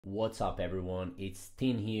What's up everyone, it's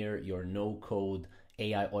Tin here, your no-code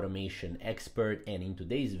AI automation expert, and in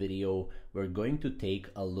today's video we're going to take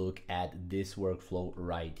a look at this workflow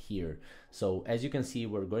right here. So as you can see,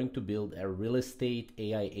 we're going to build a real estate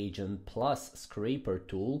AI agent plus scraper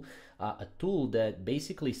tool, a tool that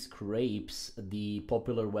basically scrapes the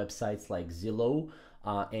popular websites like Zillow,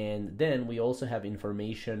 and then we also have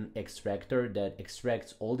information extractor that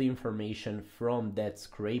extracts all the information from that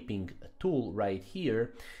scraping tool right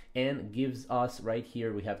here and gives us right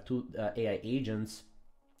here, we have two AI agents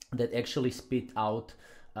that actually spit out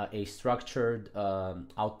a structured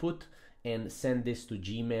output and send this to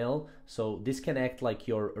Gmail. So this can act like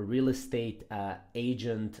your real estate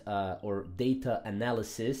agent or data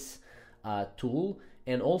analysis tool.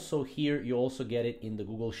 And also here you also get it in the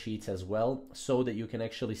Google Sheets as well, so that you can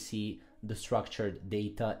actually see the structured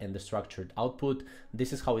data and the structured output.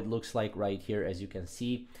 This is how it looks like right here, as you can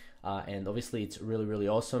see. And obviously it's really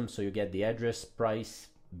awesome. So you get the address, price,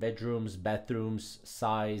 bedrooms, bathrooms,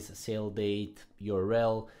 size, sale date,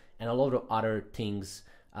 URL, and a lot of other things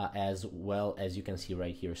as well, as you can see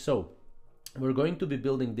right here. So we're going to be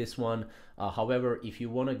building this one. However, if you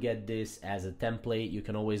want to get this as a template, you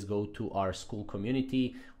can always go to our Skool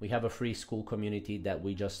Community. We have a free Skool Community that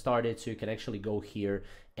we just started, so you can actually go here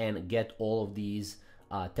and get all of these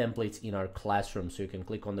templates in our classroom. So you can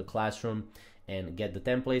click on the classroom and get the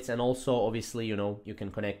templates, and also obviously, you know, you can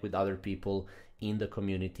connect with other people in the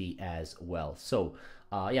community as well. So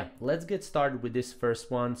yeah, let's get started with this first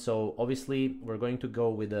one. So obviously we're going to go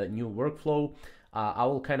with a new workflow. I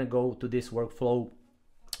will kind of go to this workflow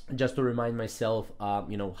just to remind myself,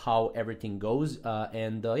 you know, how everything goes.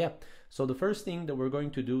 Yeah, so the first thing that we're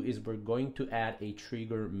going to do is we're going to add a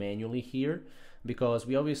trigger manually here, because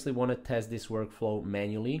we obviously want to test this workflow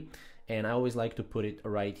manually. And I always like to put it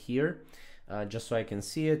right here, just so I can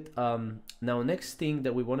see it. Now, next thing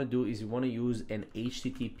that we want to do is we want to use an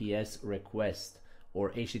HTTPS request or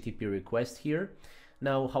HTTP request here.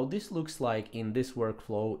 Now, how this looks like in this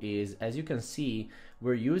workflow is, as you can see,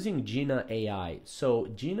 we're using Jina AI. So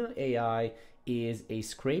Jina AI is a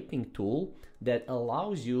scraping tool that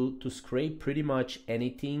allows you to scrape pretty much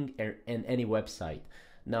anything and any website.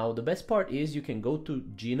 Now, the best part is you can go to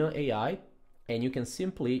Jina AI and you can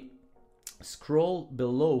simply scroll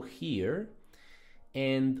below here.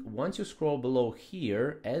 And once you scroll below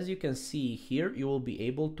here, as you can see here, you will be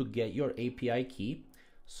able to get your API key.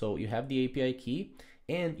 So you have the API key,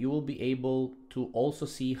 and you will be able to also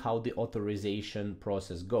see how the authorization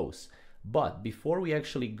process goes. But before we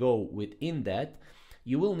actually go within that,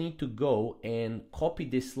 you will need to go and copy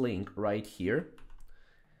this link right here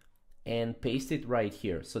and paste it right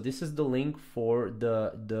here. So this is the link for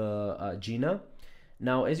the Jina.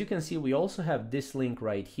 Now, as you can see, we also have this link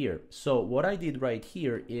right here. So what I did right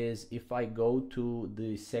here is, if I go to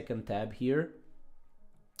the second tab here,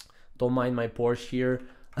 don't mind my Porsche here,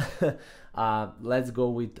 let's go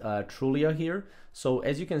with Trulia here. So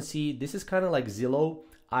as you can see, this is kind of like Zillow.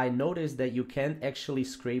 I noticed that you can't actually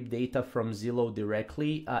scrape data from Zillow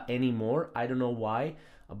directly anymore. I don't know why,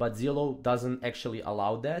 but Zillow doesn't actually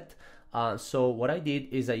allow that. So what I did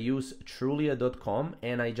is I used trulia.com,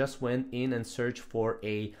 and I just went in and searched for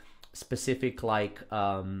a specific like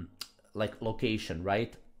location,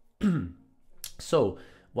 right? So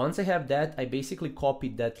once I have that, I basically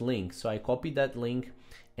copied that link. So I copied that link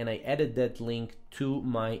and I added that link to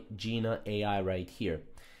my Jina AI right here.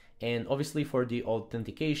 And obviously for the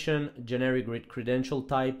authentication, generic credential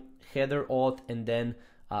type, header auth, and then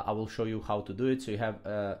I will show you how to do it. So you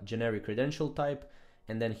have generic credential type,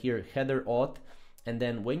 and then here header auth. And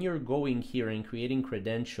then when you're going here and creating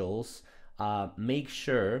credentials, make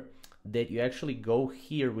sure that you actually go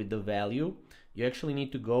here with the value. You actually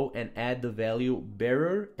need to go and add the value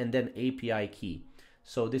bearer and then API key.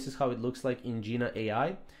 So this is how it looks like in Jina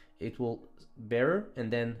AI. It will bearer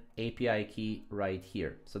and then API key right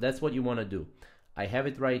here. So that's what you want to do. I have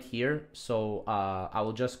it right here, so I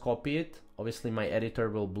will just copy it. Obviously my editor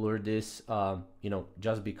will blur this, you know,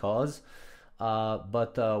 just because.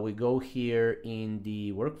 We go here in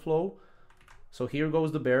the workflow. So here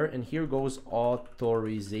goes the bearer and here goes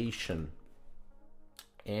authorization.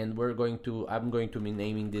 And I'm going to be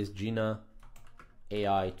naming this Jina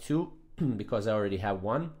AI 2 because I already have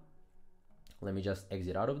one. Let me just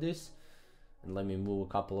exit out of this and let me move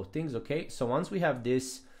a couple of things. Okay, so once we have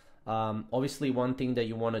this, obviously one thing that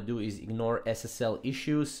you want to do is ignore SSL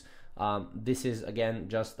issues. This is again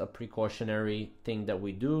just a precautionary thing that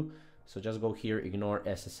we do. So just go here, ignore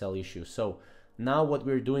SSL issues. So now what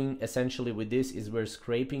we're doing essentially with this is we're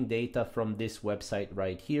scraping data from this website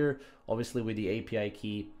right here. Obviously with the API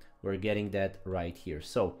key, we're getting that right here.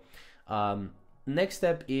 So Next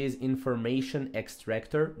step is information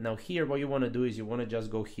extractor. Now here, what you want to do is you want to just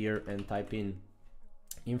go here and type in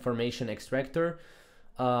information extractor.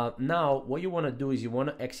 Now what you want to do is you want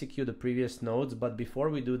to execute the previous nodes, but before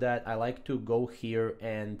we do that, I like to go here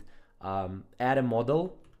and add a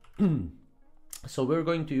model. So we're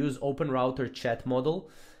going to use Open Router Chat model.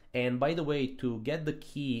 And by the way, to get the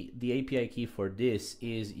key, the API key for this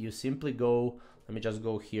is you simply go, let me just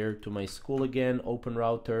go here to my Skool again, Open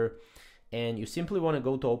Router, and you simply want to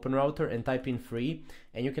go to Open Router and type in free,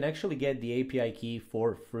 and you can actually get the API key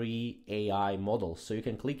for free AI models. So you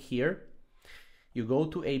can click here, you go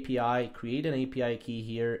to API, create an API key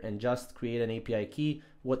here, and just create an API key.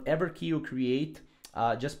 Whatever key you create,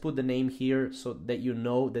 just put the name here so that you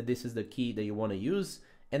know that this is the key that you want to use.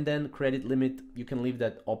 And then credit limit, you can leave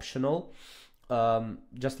that optional.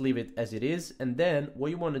 Just leave it as it is. And then what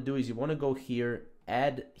you want to do is you want to go here,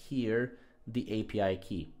 add here the API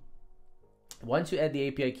key. Once you add the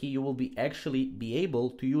API key, you will actually be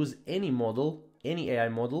able to use any model, any AI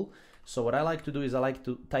model. So what I like to do is I like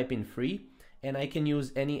to type in free, and I can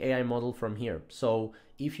use any AI model from here. So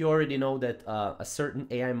if you already know that a certain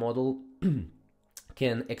AI model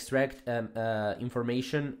can extract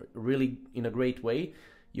information really in a great way,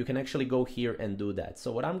 you can actually go here and do that.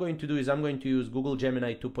 So what I'm going to do is I'm going to use Google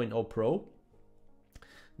Gemini 2.0 Pro.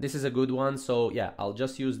 This is a good one, so yeah, I'll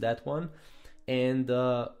just use that one. And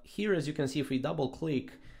here, as you can see, if we double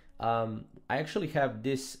click, I actually have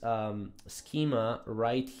this schema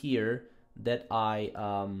right here that I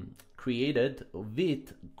created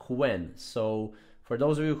with Qwen. So for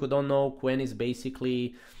those of you who don't know, Qwen is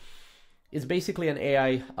basically an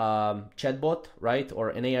AI chatbot, right? Or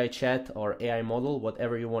an AI chat or AI model,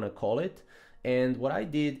 whatever you want to call it. And what I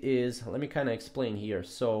did is, let me kind of explain here.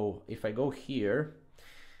 So if I go here,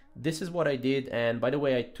 this is what I did. And by the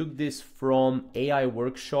way, I took this from AI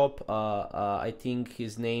Workshop. I think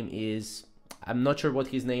his name is, I'm not sure what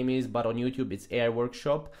his name is, but on YouTube it's AI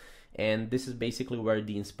Workshop. And this is basically where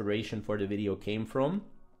the inspiration for the video came from.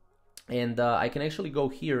 And I can actually go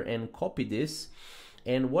here and copy this.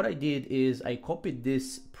 And what I did is I copied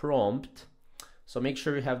this prompt. So make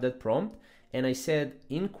sure you have that prompt. And I said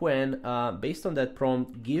in Qwen, based on that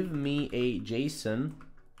prompt, give me a JSON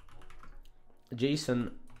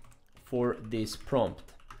for this prompt.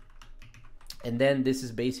 And then this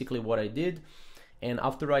is basically what I did. And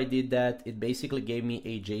after I did that, it basically gave me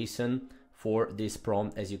a JSON for this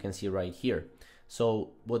prompt, as you can see right here.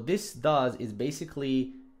 So what this does is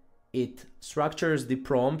basically it structures the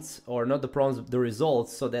prompts, or not the prompts, the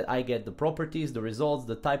results, so that I get the properties, the results,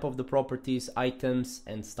 the type of the properties, items,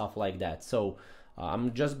 and stuff like that. So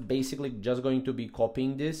I'm just basically just going to be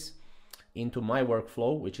copying this into my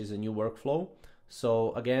workflow, which is a new workflow.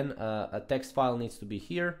 So again, a text file needs to be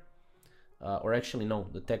here, or actually no,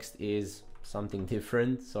 the text is something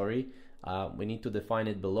different, sorry. We need to define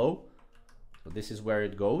it below. So this is where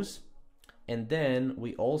it goes. And then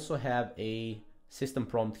we also have a system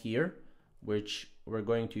prompt here, which we're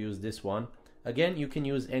going to use this one. Again, you can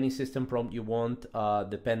use any system prompt you want,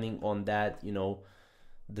 depending on that, you know,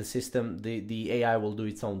 the system, the AI will do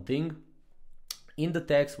its own thing. In the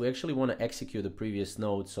text, we actually want to execute the previous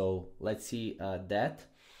node. So let's see that.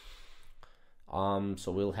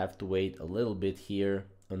 So we'll have to wait a little bit here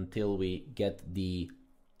until we get the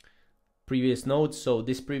previous node. So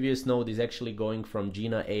this previous node is actually going from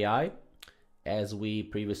Jina AI, as we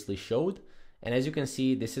previously showed. And as you can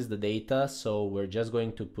see, this is the data. So we're just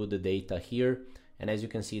going to put the data here. And as you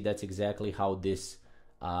can see, that's exactly how this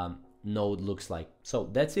node looks like. So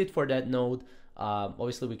that's it for that node.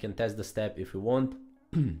 Obviously, we can test the step if we want.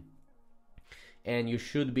 And you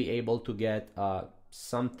should be able to get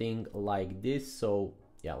something like this. So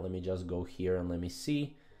yeah, let me just go here and let me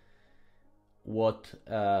see what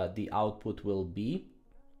the output will be.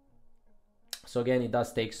 So again, it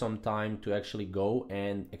does take some time to actually go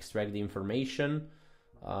and extract the information.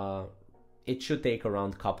 It should take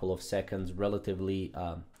around a couple of seconds, relatively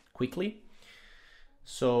quickly.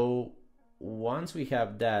 So once we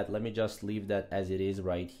have that, let me just leave that as it is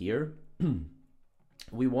right here.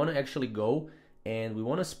 We want to actually go and we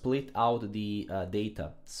want to split out the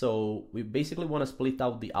data. So we basically want to split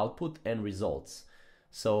out the output and results.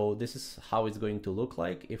 So this is how it's going to look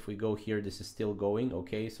like. If we go here, this is still going,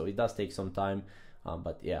 okay? So it does take some time,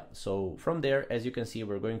 but yeah. So from there, as you can see,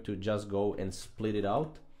 we're going to just go and split it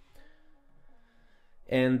out.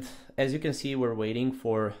 And as you can see, we're waiting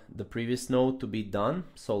for the previous node to be done.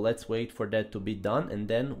 So let's wait for that to be done. And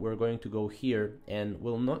then we're going to go here and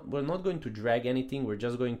we're not going to drag anything. We're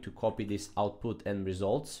just going to copy this output and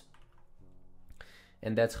results.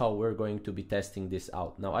 and that's how we're going to be testing this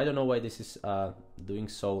out. Now, I don't know why this is doing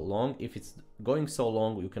so long. If it's going so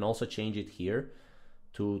long, you can also change it here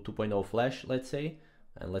to 2.0 flash, let's say,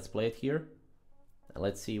 and let's play it here. And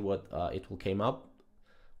let's see what it will came up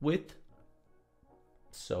with.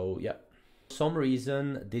 So yeah, for some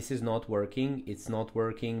reason this is not working. It's not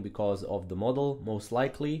working because of the model, most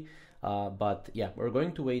likely. But yeah, we're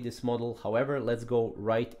going to wait this model. However, let's go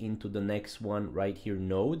right into the next one right here,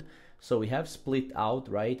 node. So we have split out,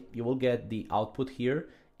 right? You will get the output here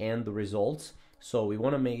and the results. So we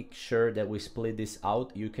want to make sure that we split this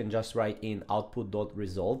out. You can just write in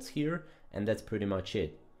output.results here, and that's pretty much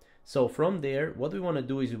it. So from there, what we want to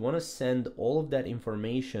do is we want to send all of that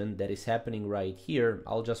information that is happening right here.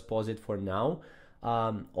 I'll just pause it for now.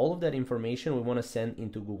 All of that information we want to send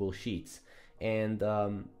into Google Sheets. And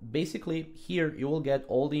basically here you will get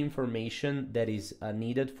all the information that is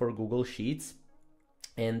needed for Google Sheets.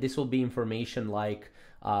 And this will be information like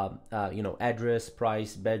you know, address,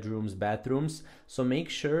 price, bedrooms, bathrooms. So make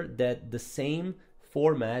sure that the same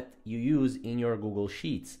format you use in your Google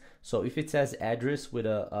Sheets. So if it says address with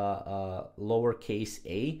a lowercase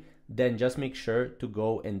a, then just make sure to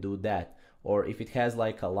go and do that. Or if it has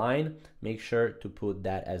like a line, make sure to put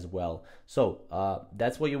that as well. So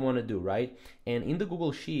that's what you want to do, right? And in the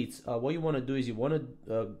Google Sheets, what you want to do is you want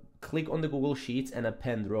to click on the Google Sheets and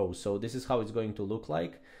append rows. So this is how it's going to look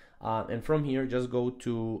like. And from here, just go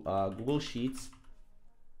to Google Sheets.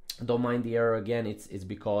 Don't mind the error again, it's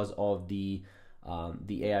because of the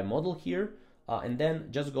AI model here. And then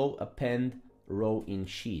just go append row in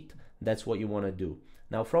sheet. That's what you want to do.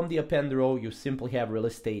 Now from the append row, you simply have real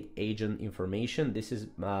estate agent information. This is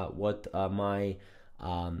what my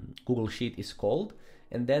Google Sheet is called.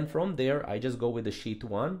 And then from there, I just go with the sheet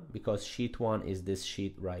 1 because sheet 1 is this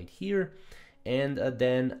sheet right here. And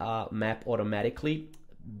then map automatically.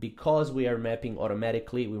 Because we are mapping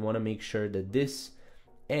automatically, we want to make sure that this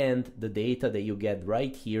and the data that you get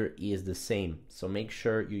right here is the same. So make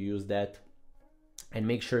sure you use that and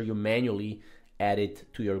make sure you manually add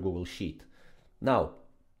it to your Google Sheet. Now,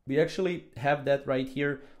 we actually have that right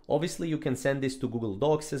here. Obviously, you can send this to Google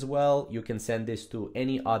Docs as well. You can send this to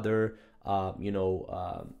any other,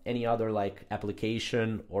 any other like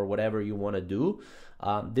application or whatever you want to do.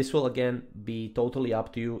 This will again be totally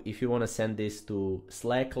up to you. If you want to send this to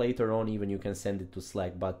Slack later on, even you can send it to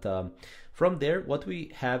Slack. But from there, what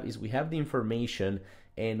we have is we have the information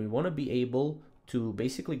and we want to be able to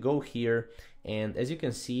basically go here. And as you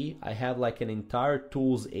can see, I have like an entire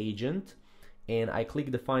tools agent and I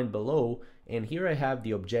click define below. And here I have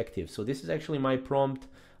the objective. So this is actually my prompt.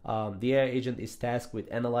 The AI agent is tasked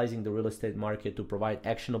with analyzing the real estate market to provide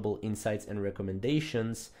actionable insights and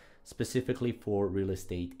recommendations specifically for real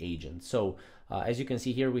estate agents. So as you can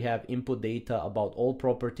see here, we have input data about all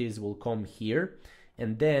properties will come here,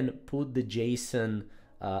 and then put the JSON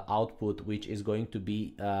output, which is going to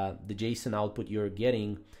be the JSON output you're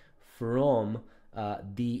getting from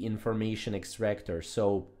the information extractor.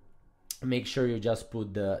 So make sure you just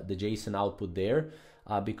put the JSON output there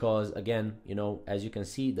because again, you know, as you can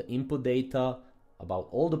see, the input data about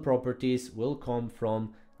all the properties will come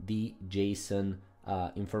from the JSON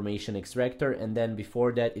information extractor, and then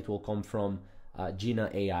before that it will come from Jina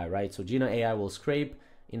AI, right? So Jina AI will scrape,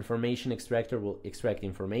 information extractor will extract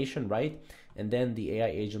information, right? And then the AI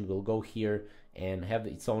agent will go here and have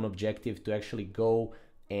its own objective to actually go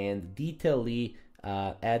and detailedly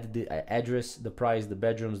add the address, the price, the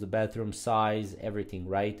bedrooms, the bathroom size, everything,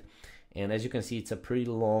 right? And as you can see, it's a pretty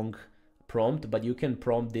long prompt, but you can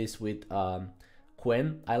prompt this with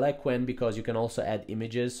Qwen. I like Qwen because you can also add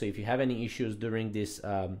images. So if you have any issues during this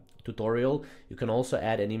tutorial, you can also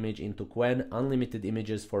add an image into Qwen, unlimited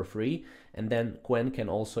images for free. And then Qwen can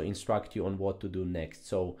also instruct you on what to do next.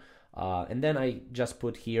 So, and then I just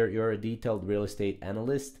put here, you're a detailed real estate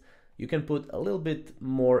analyst. You can put a little bit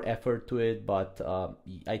more effort to it, but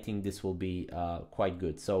I think this will be quite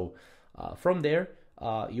good. So from there,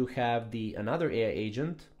 you have another AI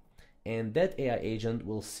agent. And that AI agent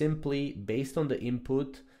will simply, based on the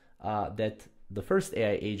input that the first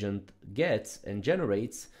AI agent gets and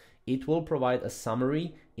generates, it will provide a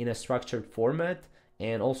summary in a structured format.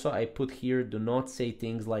 And also I put here, do not say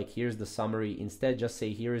things like here's the summary, instead just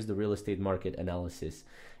say here is the real estate market analysis.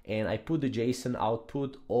 And I put the JSON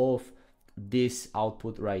output of this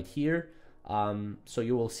output right here. So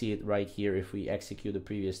you will see it right here if we execute the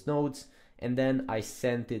previous nodes. And then I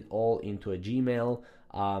sent it all into a Gmail.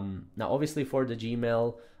 Now obviously for the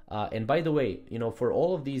Gmail, and by the way, you know, for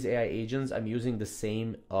all of these AI agents, I'm using the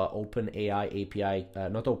same OpenAI API,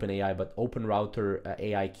 not OpenAI, but OpenRouter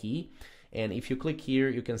AI key. And if you click here,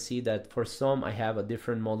 you can see that for some I have a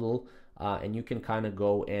different model and you can kind of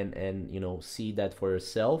go and you know, see that for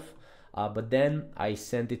yourself. But then I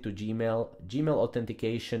sent it to Gmail. Gmail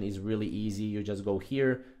authentication is really easy. You just go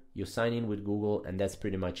here, you sign in with Google, and that's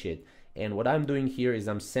pretty much it. And what I'm doing here is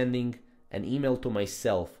I'm sending an email to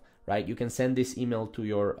myself, right? You can send this email to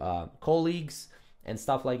your colleagues and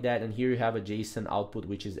stuff like that. And here you have a JSON output,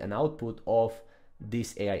 which is an output of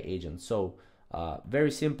this AI agent. So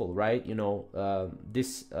very simple, right? You know,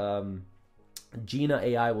 this Jina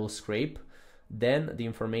AI will scrape. Then the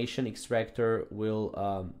information extractor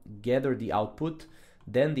will gather the output.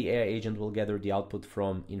 Then the AI agent will gather the output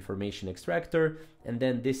from information extractor. And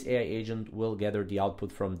then this AI agent will gather the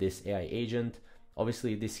output from this AI agent.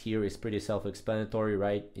 Obviously, this here is pretty self-explanatory,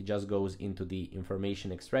 right? It just goes into the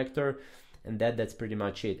information extractor, and that's pretty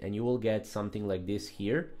much it. And you will get something like this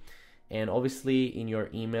here. And obviously in your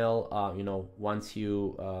email, you know, once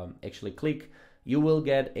you actually click, you will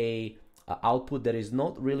get a output that is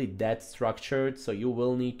not really that structured, so you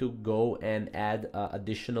will need to go and add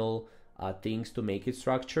additional things to make it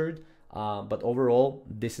structured, but overall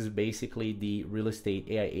this is basically the real estate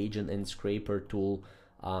AI agent and scraper tool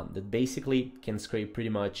that basically can scrape pretty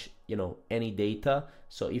much, you know, any data.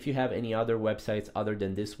 So if you have any other websites other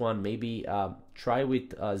than this one, maybe try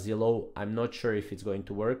with Zillow. I'm not sure if it's going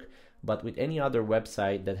to work, but with any other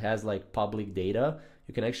website that has like public data,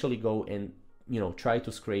 you can actually go and, you know, try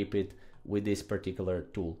to scrape it with this particular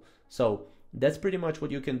tool. So that's pretty much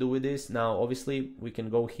what you can do with this. Now obviously we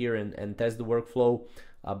can go here and test the workflow,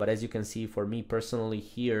 but as you can see, for me personally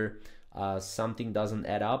here, something doesn't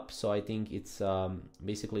add up. So I think it's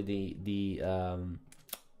basically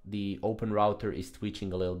the open router is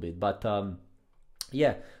twitching a little bit. But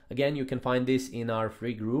yeah, again, you can find this in our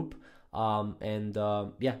free group, and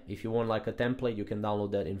yeah, if you want like a template, you can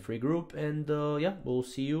download that in free group. And yeah, we'll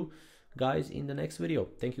see you guys in the next video.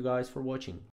 Thank you guys for watching.